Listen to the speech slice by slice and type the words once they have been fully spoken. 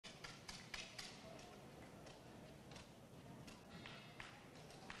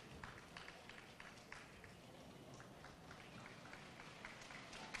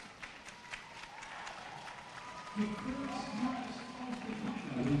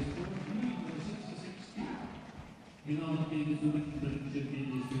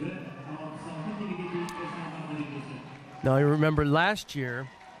Now, you remember last year,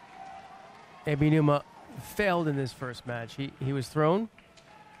 Ebinuma failed in this first match. He was thrown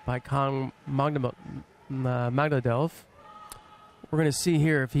by Kang Magdadelf. We're going to see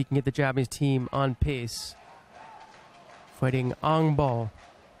here if he can get the Japanese team on pace, fighting Ang Baul.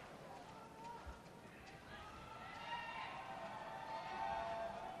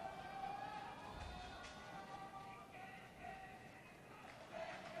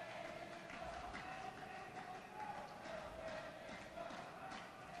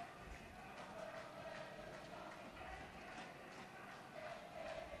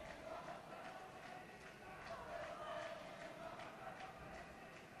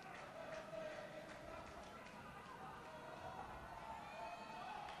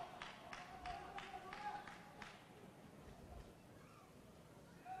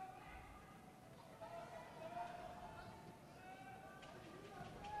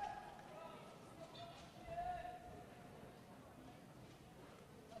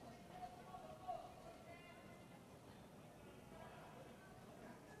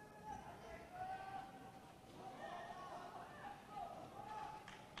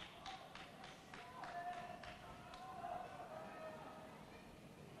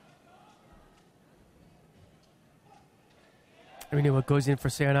 Ebinuma goes in for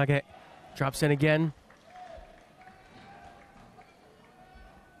Seoinage, drops in again.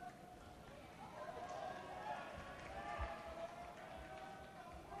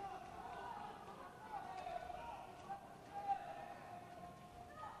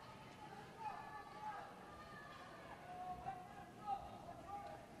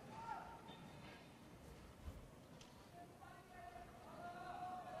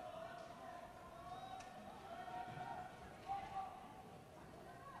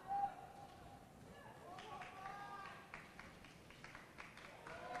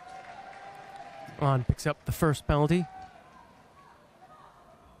 On picks up the first penalty.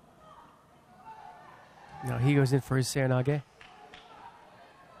 Now he goes in for his Seoinage.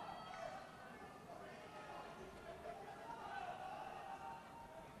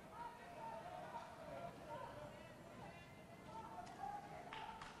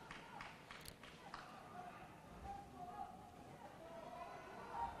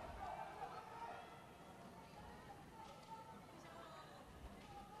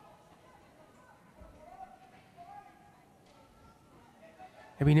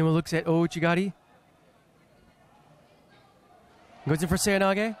 Ebinuma looks at Ouchigari. Goes in for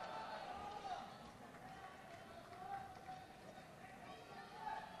Seoinage.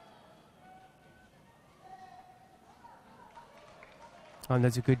 And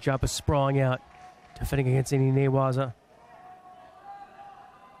does a good job of sprawling out, defending against any Newaza.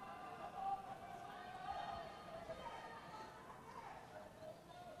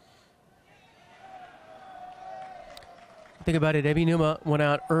 Think about it, Ebinuma went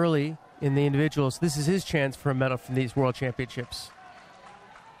out early in the individuals. This is his chance for a medal from these World Championships.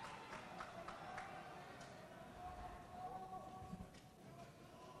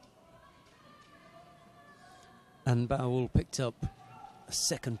 And Baul picked up a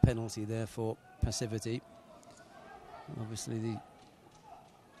second penalty there for passivity. Obviously the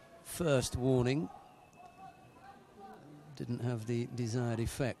first warning didn't have the desired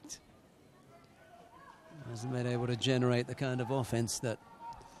effect. Hasn't been able to generate the kind of offense that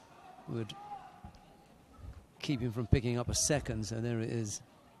would keep him from picking up a second. So there it is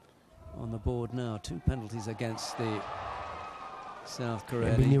on the board now. 2 penalties against the South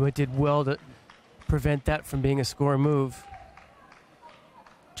Korea. Ebinuma did well to prevent that from being a score move.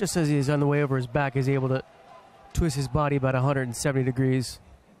 Just as he is on the way over his back, he's able to twist his body about 170 degrees.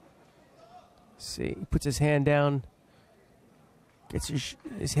 See, he puts his hand down, gets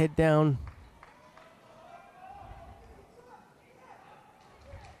his head down.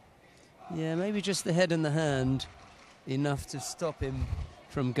 Yeah, maybe just the head and the hand, enough to stop him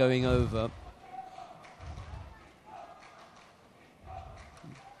from going over.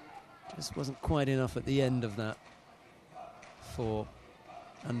 Just wasn't quite enough at the end of that for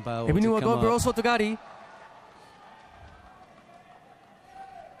Baul to come up. Sotogari.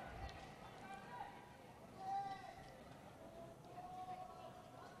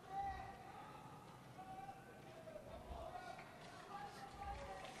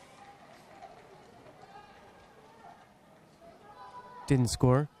 Didn't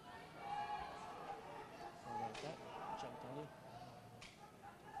score.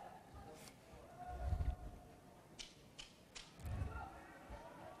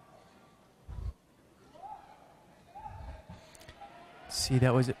 See,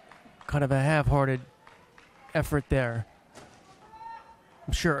 that was kind of a half-hearted effort there.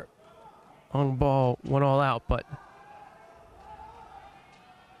 I'm sure on ball went all out, but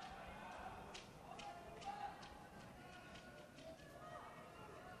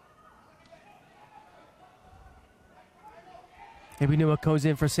Ebinuma goes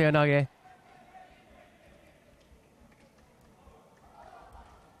in for Seoinage.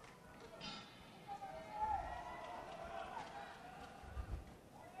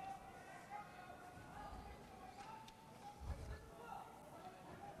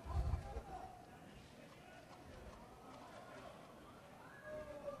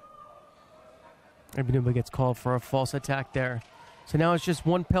 Ebinuma gets called for a false attack there. So now it's just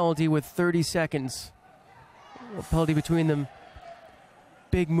one penalty with 30 seconds. A penalty between them.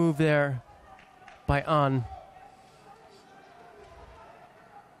 Big move there by An.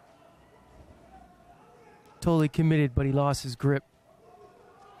 Totally committed, but he lost his grip.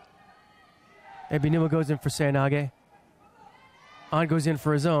 Ebinuma goes in for Seoinage. An goes in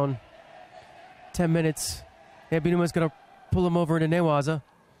for his own. 10 minutes. Ebinuma's going to pull him over into Newaza.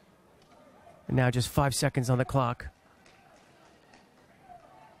 And now just 5 seconds on the clock.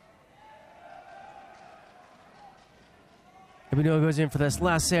 Ebinuma goes in for this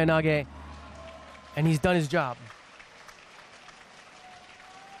last Seoinage, and he's done his job.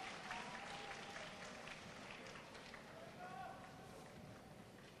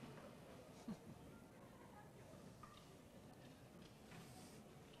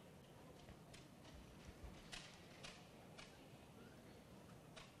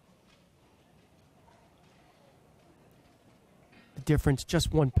 The difference,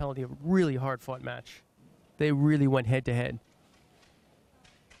 just one penalty, a really hard-fought match. They really went head-to-head.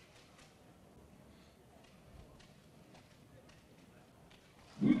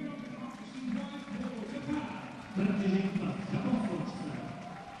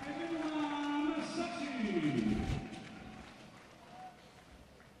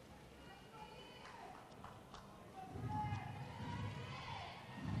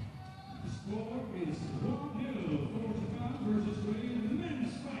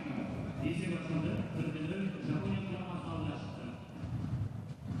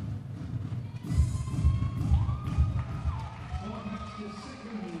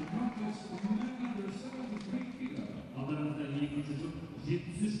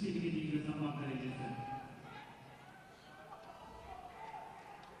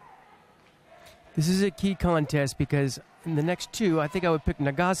 This is a key contest because in the next two, I think I would pick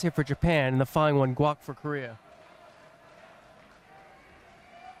Nagase for Japan and the following one, Gwak for Korea.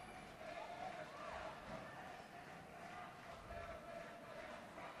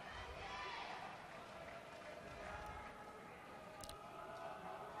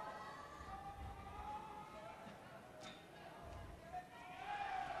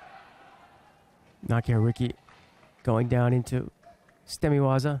 Nakaya Riki going down into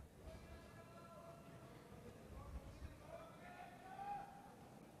Stemiwaza.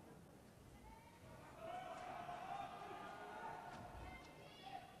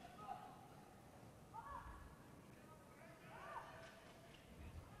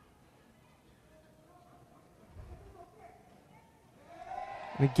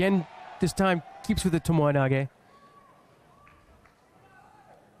 And again, this time keeps with the Tomoe.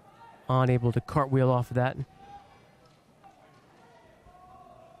 Unable to cartwheel off of that.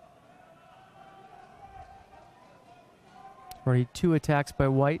 Already 2 attacks by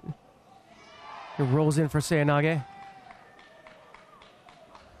White. He rolls in for Seoinage.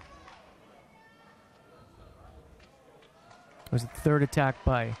 It was the 3rd attack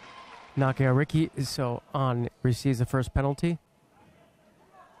by Nakaya Riki, so An receives the first penalty.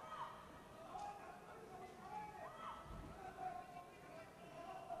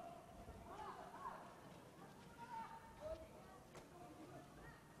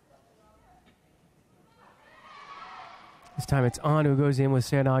 This time it's An who goes in with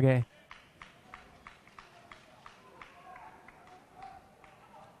Seoinage.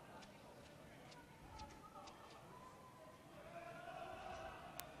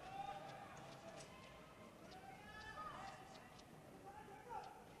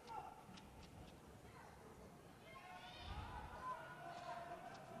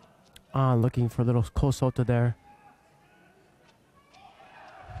 An looking for a little kosoto there.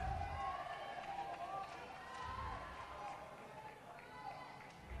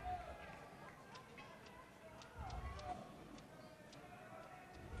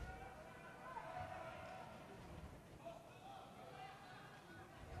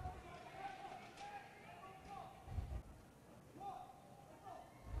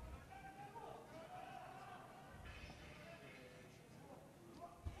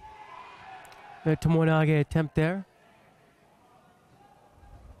 The Tomonage attempt there.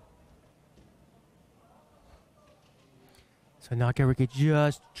 So Nakaya Riki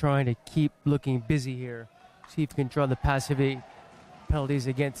just trying to keep looking busy here. See if he can draw the passivity penalties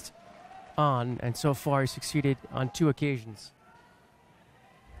against On, and so far he succeeded on 2 occasions.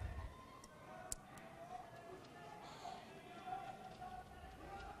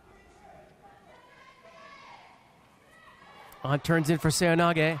 On turns in for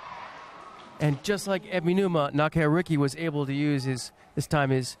Seonage. And just like Ebinuma, Nakaya Riki was able to use his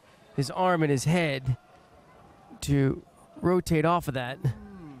arm and his head to rotate off of that.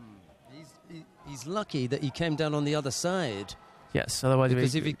 He's lucky that he came down on the other side. Yes, otherwise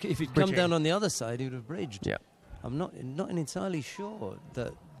because if he'd come down on the other side, he would have bridged. Yeah. I'm not entirely sure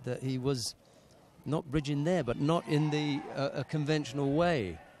that he was not bridging there, but not in the a conventional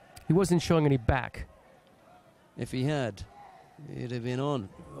way. He wasn't showing any back. If he had, he'd have been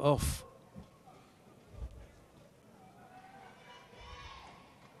off.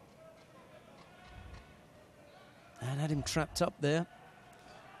 And had him trapped up there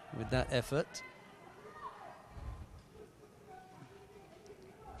with that effort.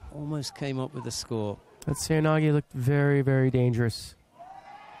 Almost came up with the score. That Seonage looked very, very dangerous.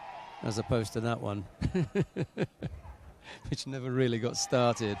 As opposed to that one, which never really got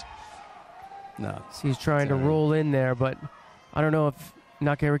started. No. So he's trying to roll in there, but I don't know if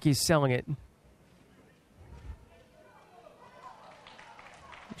Nakaya Riki's selling it.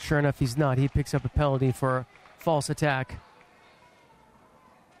 Sure enough, he's not. He picks up a penalty for a false attack.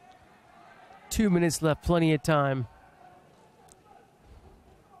 2 minutes left, plenty of time.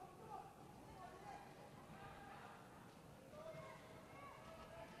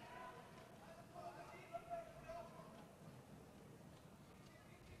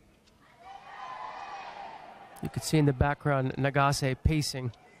 You could see in the background Nagase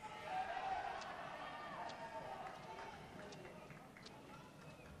pacing.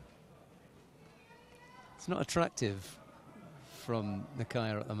 It's not attractive from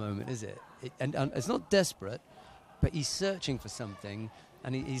Nakaya at the moment, is it? And it's not desperate, but he's searching for something,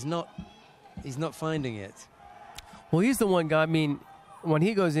 and he's not finding it. Well, he's the one guy. I mean, when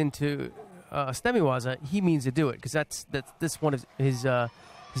he goes into Stemiwaza, he means to do it because that's one of his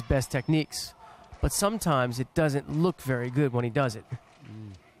best techniques. But sometimes it doesn't look very good when he does it.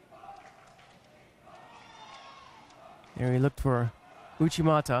 There he looked for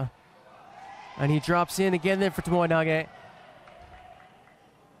Uchimata. And he drops in again there for Tomoe.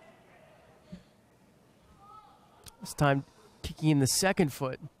 This time kicking in the second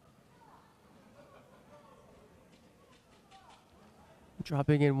foot.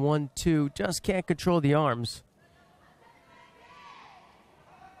 Dropping in 1-2. Just can't control the arms.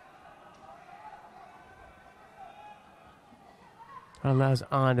 Allows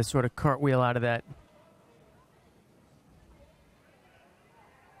On to sort of cartwheel out of that.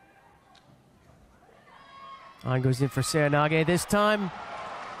 On goes in for Seonage. This time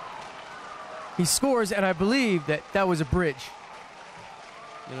he scores, and I believe that was a bridge.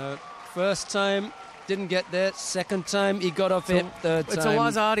 You know, first time didn't get there. Second time he got off it. Third time it's a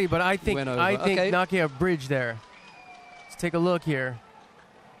Wazari, but I think okay. Nakaya bridge there. Let's take a look here.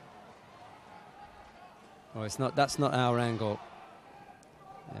 Oh, it's not. That's not our angle.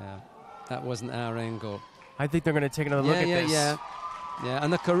 Yeah, that wasn't our angle. I think they're going to take another look at this. Yeah.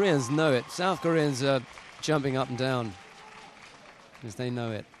 And the Koreans know it. South Koreans are jumping up and down because they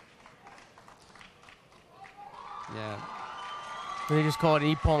know it. Yeah. They just call it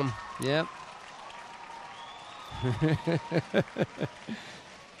Ippon. Yep.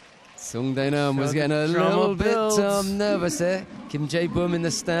 Sung Dae-nam was getting a little bit nervous there. Kim Jae-bum in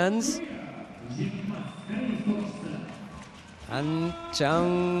the stands. And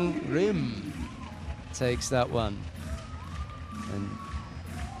Changrim takes that one and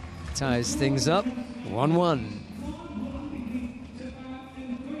ties things up 1-1.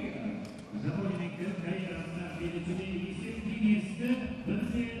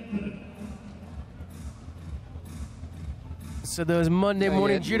 So those Monday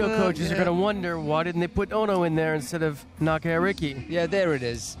morning judo coaches are going to wonder why didn't they put Ono in there instead of Nakaya Riki. Yeah, there it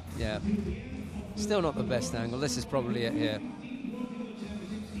is. Yeah. Still not the best angle. This is probably it here.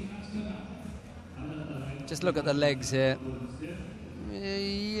 Just look at the legs here.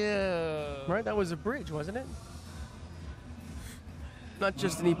 Yeah. Right, that was a bridge, wasn't it? Not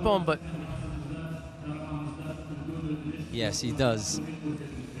just an Ippon, but... Yes, he does.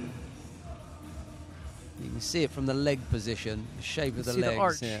 You can see it from the leg position, the shape of the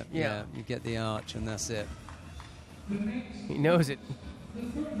legs. The arch. Yeah, you get the arch, and that's it. He knows it.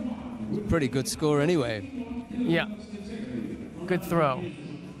 Pretty good score anyway. Yeah. Good throw.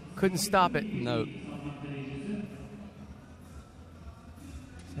 Couldn't stop it. No. His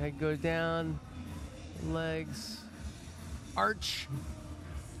head goes down, legs, arch.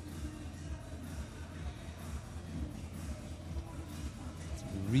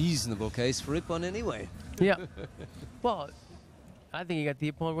 Reasonable case for Ippon anyway. Yeah. Well, I think he got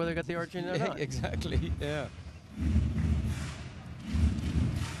the Ippon whether he got the arch in or not. Exactly, yeah.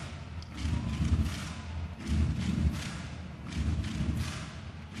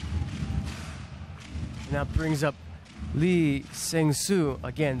 Now brings up Lee Seungsu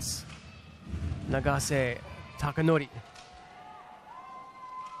against Nagase Takanori.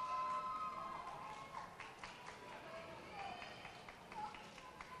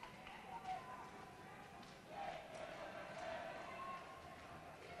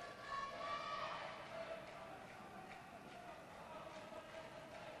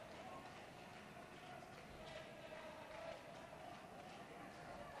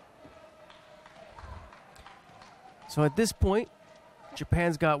 So at this point,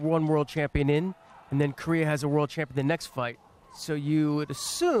 Japan's got one world champion in, and then Korea has a world champion the next fight. So you would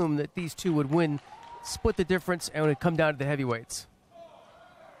assume that these two would win, split the difference, and it would come down to the heavyweights.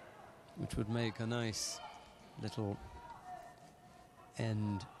 Which would make a nice little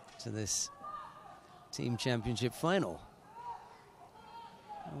end to this team championship final.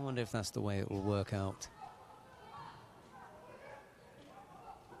 I wonder if that's the way it will work out.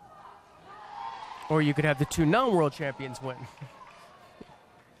 Or you could have the two non-world champions win.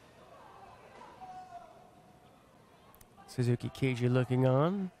 Suzuki Keiji looking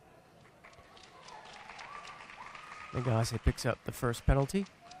on. Nagase picks up the first penalty.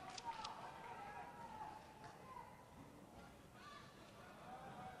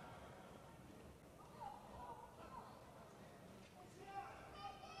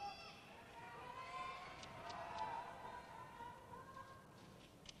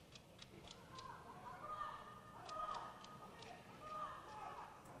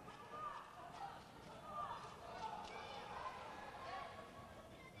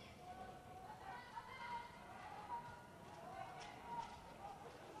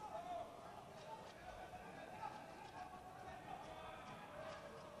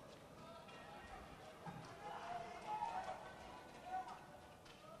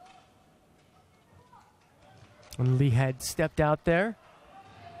 And Lee had stepped out there.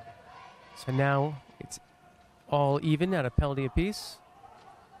 So now it's all even at a penalty apiece.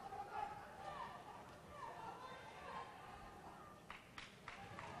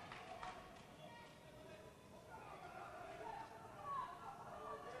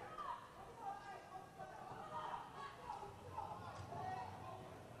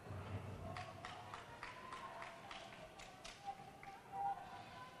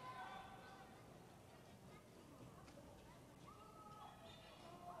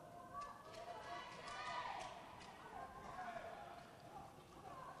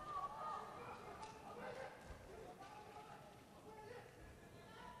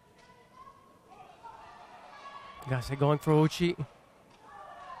 Nagase going for Uchi.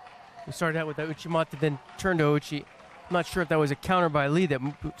 We started out with that Uchimata, then turned to Uchi. I'm not sure if that was a counter by Lee that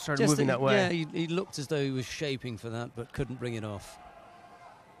started moving that way. Yeah, he looked as though he was shaping for that, but couldn't bring it off.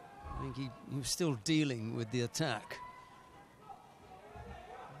 I think he was still dealing with the attack.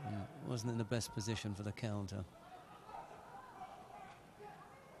 And wasn't in the best position for the counter.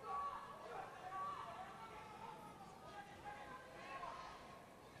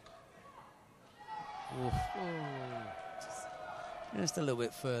 Oof. Just a little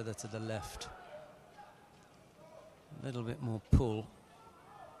bit further to the left. A little bit more pull.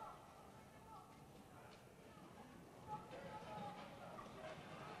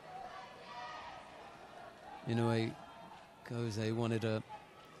 In a way, Kose wanted a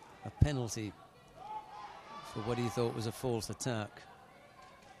penalty for what he thought was a false attack.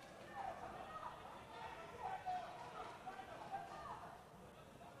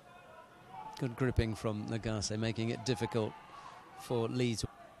 Good gripping from Nagase, making it difficult for Lee to...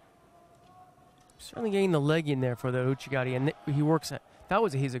 Certainly getting the leg in there for the Uchigari, and he works at... That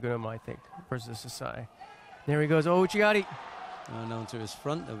was a Hizaguruma, I think, versus Sasai. There he goes, oh, Uchigari. And onto his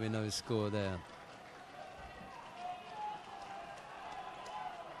front, there'll be no score there.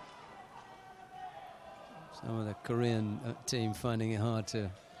 Some of the Korean team finding it hard to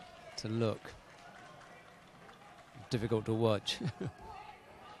look. Difficult to watch.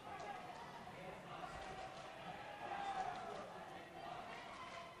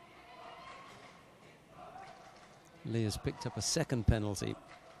 Lee has picked up a second penalty.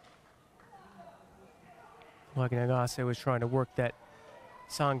 Like Nagase was trying to work that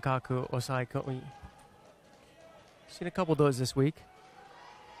Sankaku Osai Koi. Seen a couple of those this week.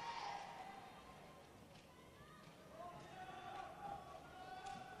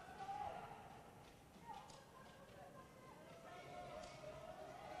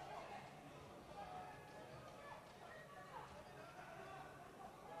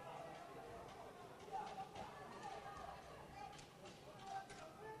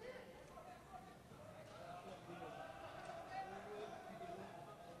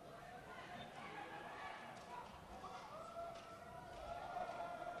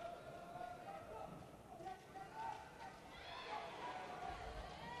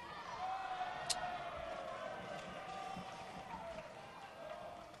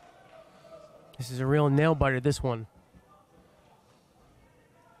 This is a real nail biter, this one.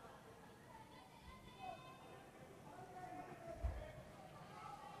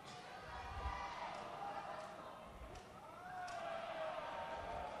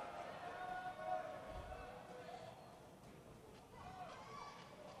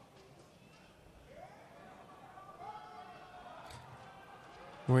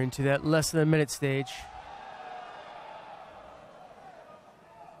 We're into that less than a minute stage.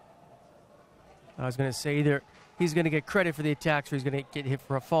 I was going to say either he's going to get credit for the attacks or he's going to get hit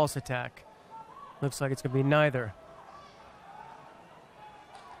for a false attack. Looks like it's going to be neither.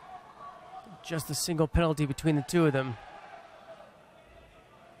 Just a single penalty between the two of them.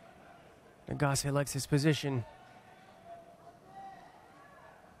 Nagase likes his position.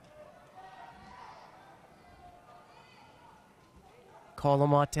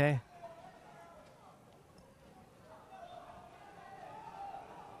 Colomate.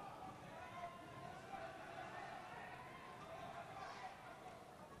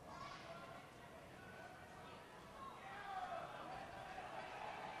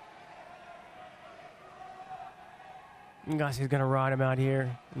 Nagase's gonna ride him out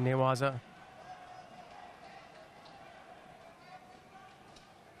here in Newaza.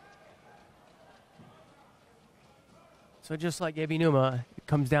 So just like Ebinuma, it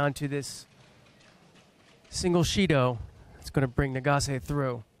comes down to this single Shido. It's going to bring Nagase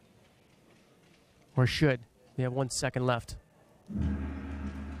through. Or should. We have 1 second left.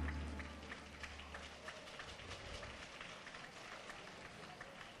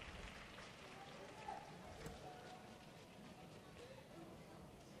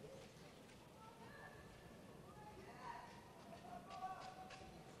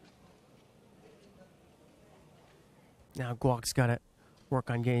 Now Gwak's got to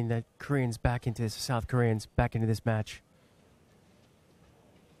work on getting the Koreans back into this, South Koreans back into this match.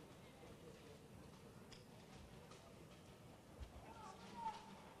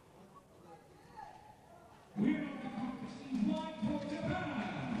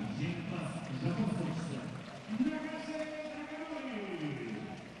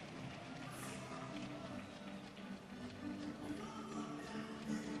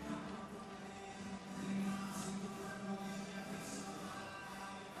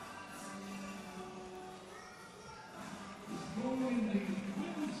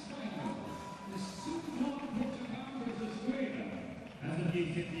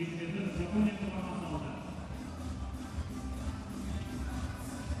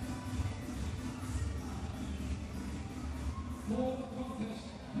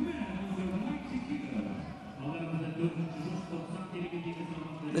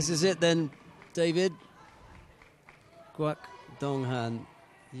 This is it then, David. Gwak, Donghan,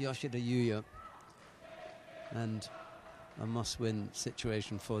 Yoshida, Yuya, and a must-win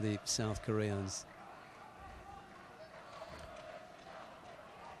situation for the South Koreans.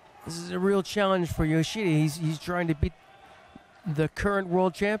 This is a real challenge for Yoshida. He's trying to beat the current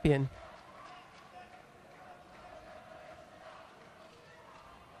world champion.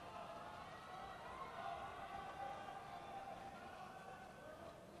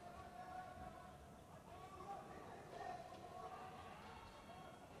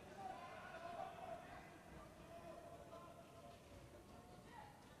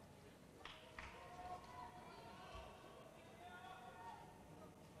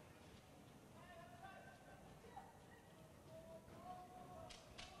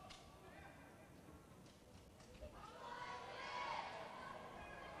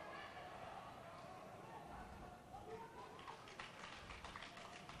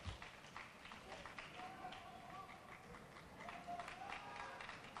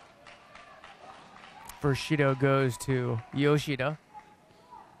 First Shido goes to Yoshida,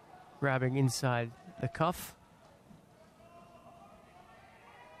 grabbing inside the cuff.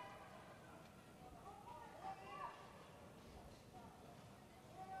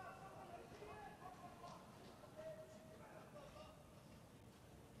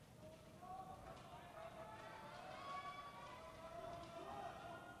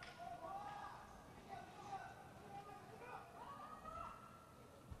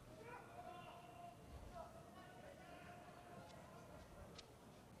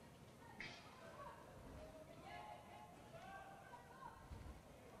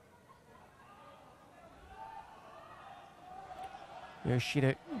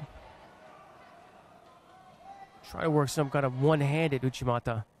 Yoshida try to work some kind of one-handed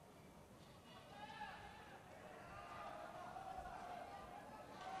Uchimata.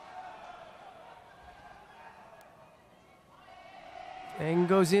 And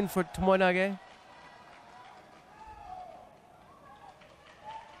goes in for Tomonage.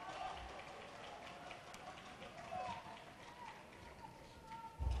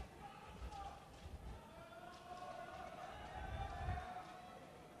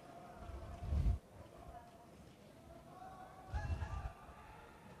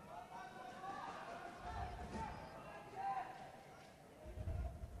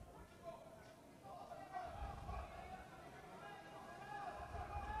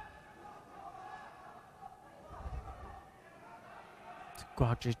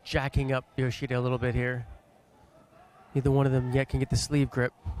 Gwak just jacking up Yoshida a little bit here. Neither one of them yet can get the sleeve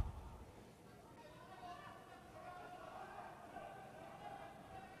grip.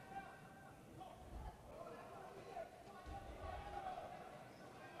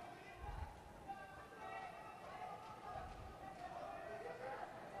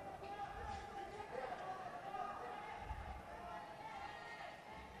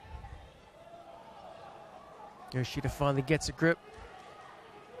 Yoshida finally gets a grip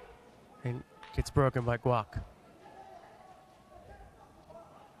and gets broken by Gwak.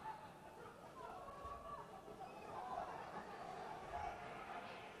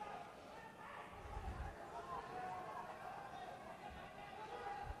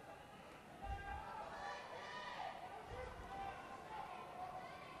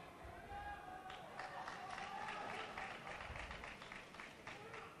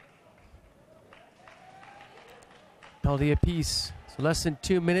 Penalty apiece. So less than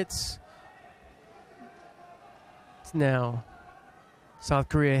 2 minutes. It's now South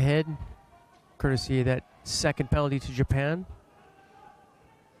Korea ahead, courtesy of that second penalty to Japan.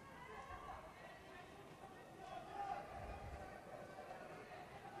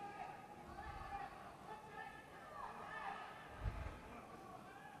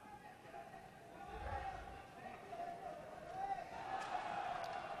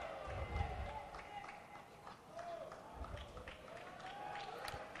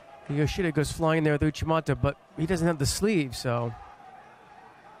 Yoshida goes flying there with Uchimata, but he doesn't have the sleeve, so.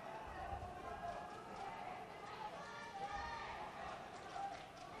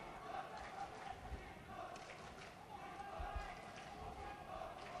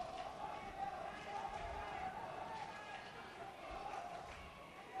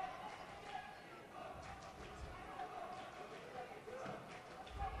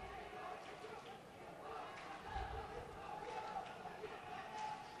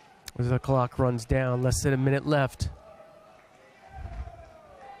 As the clock runs down, less than a minute left.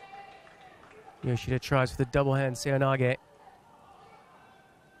 Yoshida tries for the double hand Seonage.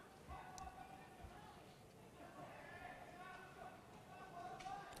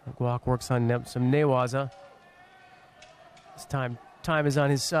 Gwak works on some newaza. This time is on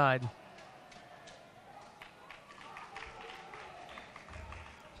his side.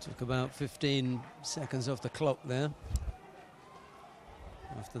 Took about 15 seconds off the clock there,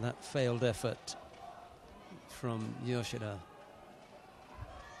 after that failed effort from Yoshida.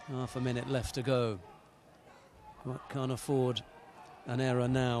 Half a minute left to go. Can't afford an error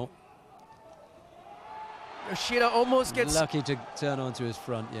now. Yoshida almost gets... lucky to turn onto his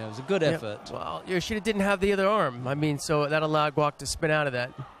front. Yeah, it was a good effort. Well, Yoshida didn't have the other arm. I mean, so that allowed Gwak to spin out of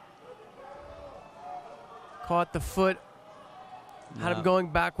that. Caught the foot. Had him going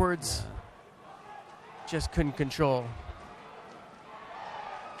backwards. Yeah. Just couldn't control.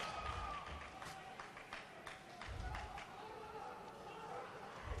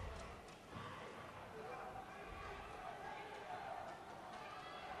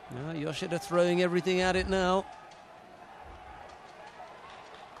 Yoshida throwing everything at it now.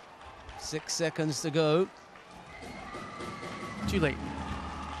 6 seconds to go. Too late.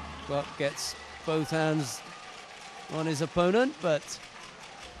 Gwak gets both hands on his opponent, but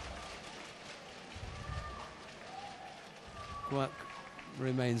Gwak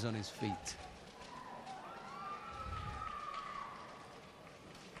remains on his feet.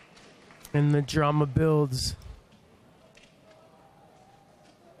 And the drama builds.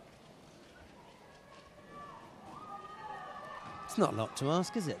 It's not a lot to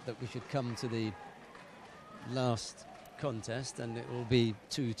ask, is it, that we should come to the last contest and it will be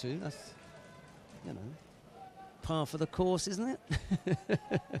 2-2. That's, you know, par for the course, isn't it?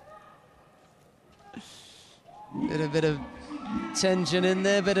 A bit of tension in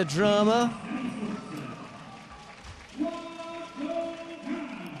there, bit of drama.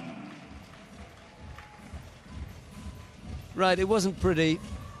 Right, it wasn't pretty,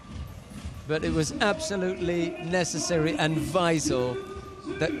 but it was absolutely necessary and vital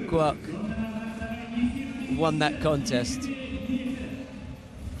that Gwak won that contest.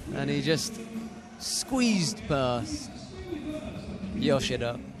 And he just squeezed past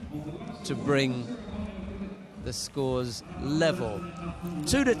Yoshida to bring the scores level.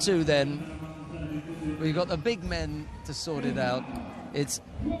 2-2 then. We've got the big men to sort it out. It's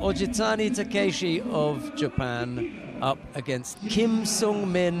Ojatani Takeshi of Japan up against Kim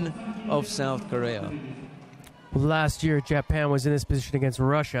Sung-min of South Korea. Last year, Japan was in this position against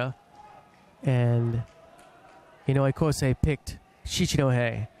Russia, and Inoue Kosei picked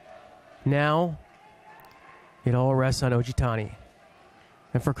Shichinohe. Now, it all rests on Ojatani.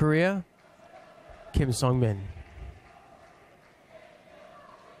 And for Korea, Kim Sung-min.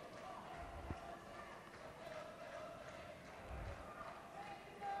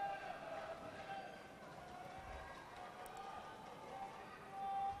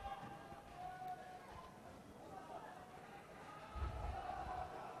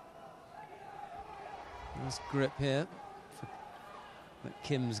 Nice grip here that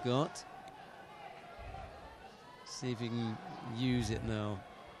Kim's got. See if he can use it now.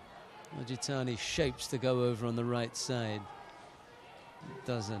 Ojatani shapes to go over on the right side. It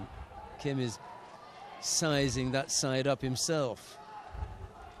doesn't. Kim is sizing that side up himself.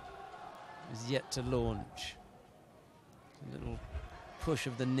 Is yet to launch. A little push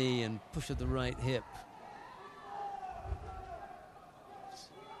of the knee and push of the right hip.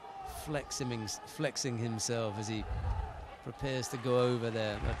 Flexing himself as he prepares to go over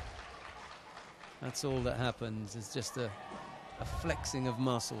there. But that's all that happens. It's just a flexing of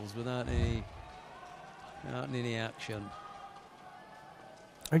muscles without any action.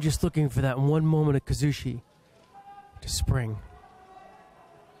 I'm just looking for that one moment of Kazushi to spring.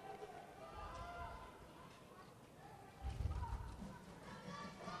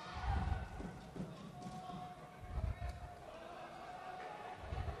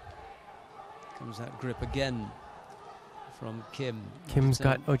 Comes that grip again from Kim. Kim's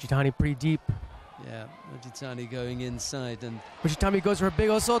got Ojatani pretty deep. Yeah, Ojatani going inside and... Ojatani goes for a big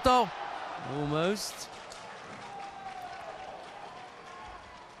Osoto. Almost.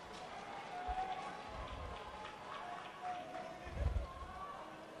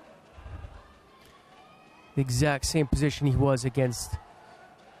 The exact same position he was against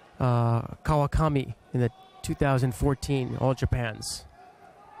Kawakami in the 2014 All Japans.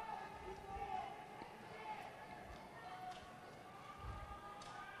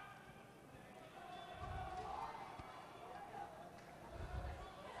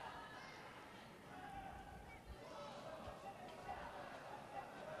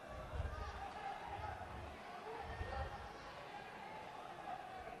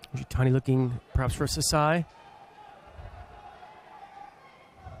 Ojatani looking perhaps for Sasai.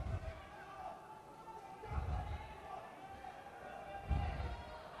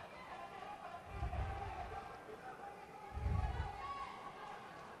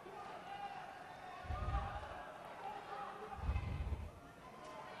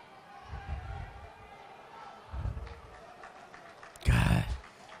 God,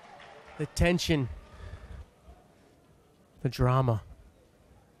 the tension, the drama.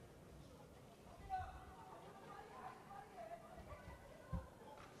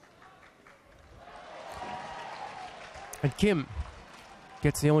 And Kim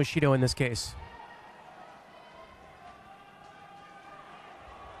gets the only Shido in this case.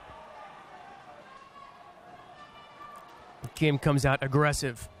 Kim comes out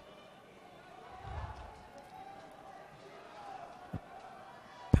aggressive.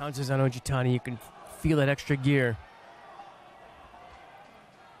 Pounces on Ojatani. You can feel that extra gear.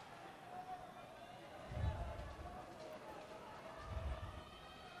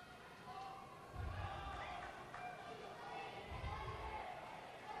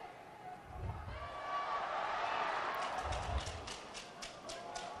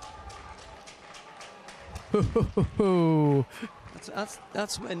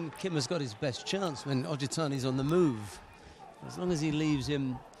 That's when Kim has got his best chance, when Ojatani's on the move. As long as he leaves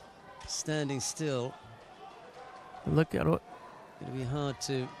him standing still, look at it. It'll be hard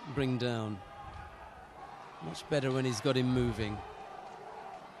to bring down. Much better when he's got him moving.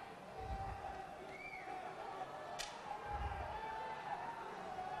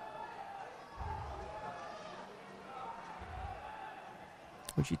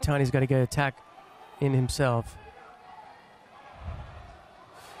 Ojatani's got to get attack in himself.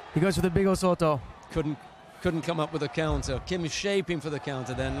 He goes for the big Osoto. Couldn't come up with a counter. Kim is shaping for the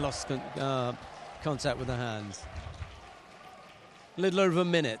counter, then lost contact with the hands. A little over a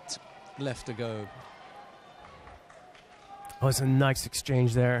minute left to go. Oh, it's a nice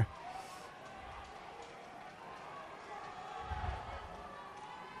exchange there.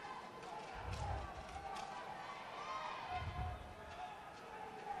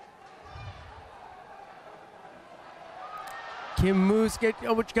 Kim moves, get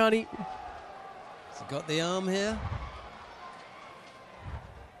Ojatani. Has he got the arm here?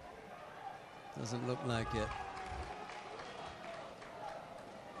 Doesn't look like it.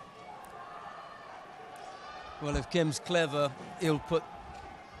 Well, if Kim's clever, he'll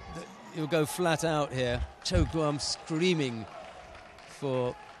go flat out here. Choguam screaming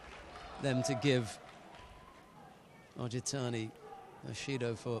for them to give Ojatani a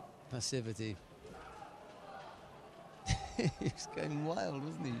Shido for passivity. He's going wild,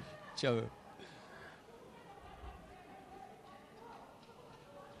 wasn't he, Cho?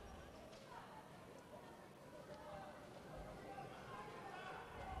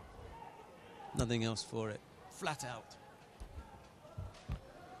 Nothing else for it. Flat out.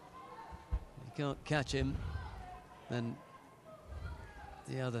 You can't catch him. Then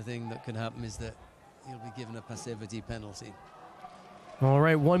the other thing that could happen is that he'll be given a passivity penalty. All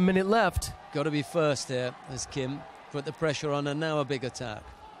right, 1 minute left. Got to be first here as Kim put the pressure on, and now a big attack.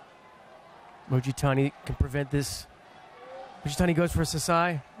 Ojatani can prevent this. Ojatani goes for a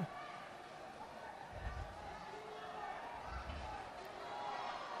Sasai.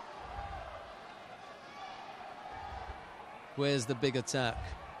 Where's the big attack?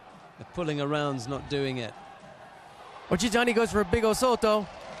 The pulling around's not doing it. Ojatani goes for a big Osoto.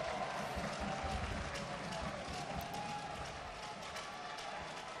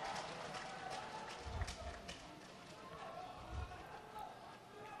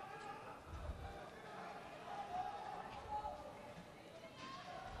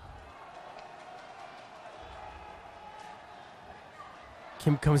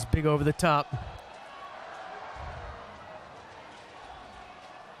 Kim comes big over the top.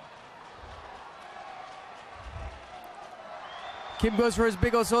 Kim goes for his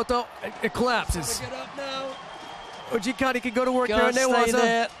big Osoto. It collapses. Get up now. Ojatani can go to work Can't there. stay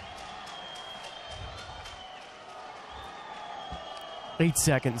there. 8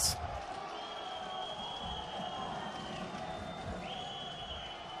 seconds.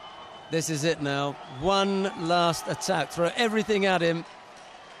 This is it now. One last attack. Throw everything at him.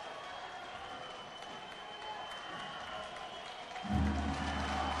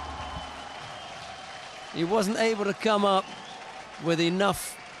 He wasn't able to come up with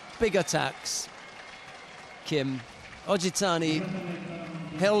enough big attacks. Kim. Ojatani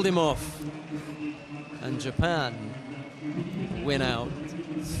held him off. And Japan win out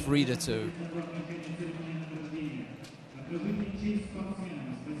 3-2.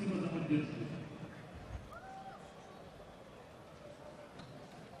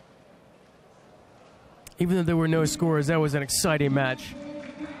 Even though there were no scores, that was an exciting match.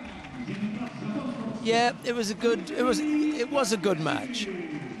 Yeah, it was a good match. It was a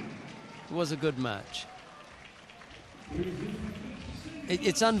good match.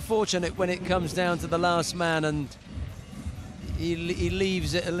 It's unfortunate when it comes down to the last man and he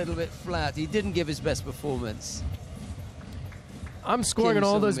leaves it a little bit flat. He didn't give his best performance. I'm scoring in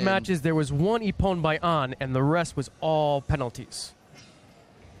all those matches. There was one ippon by An, and the rest was all penalties.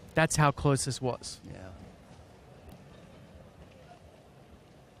 That's how close this was. Yeah.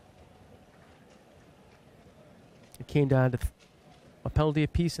 It came down to a penalty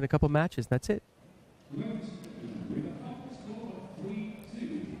apiece in a couple matches. That's it.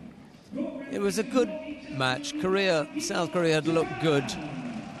 It was a good match. South Korea had looked good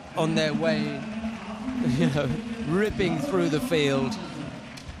on their way, ripping through the field.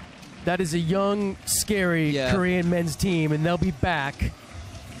 That is a young, scary Korean men's team, and they'll be back,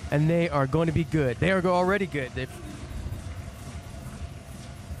 and they are going to be good. They are already good.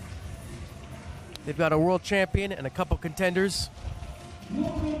 They've got a world champion and a couple contenders.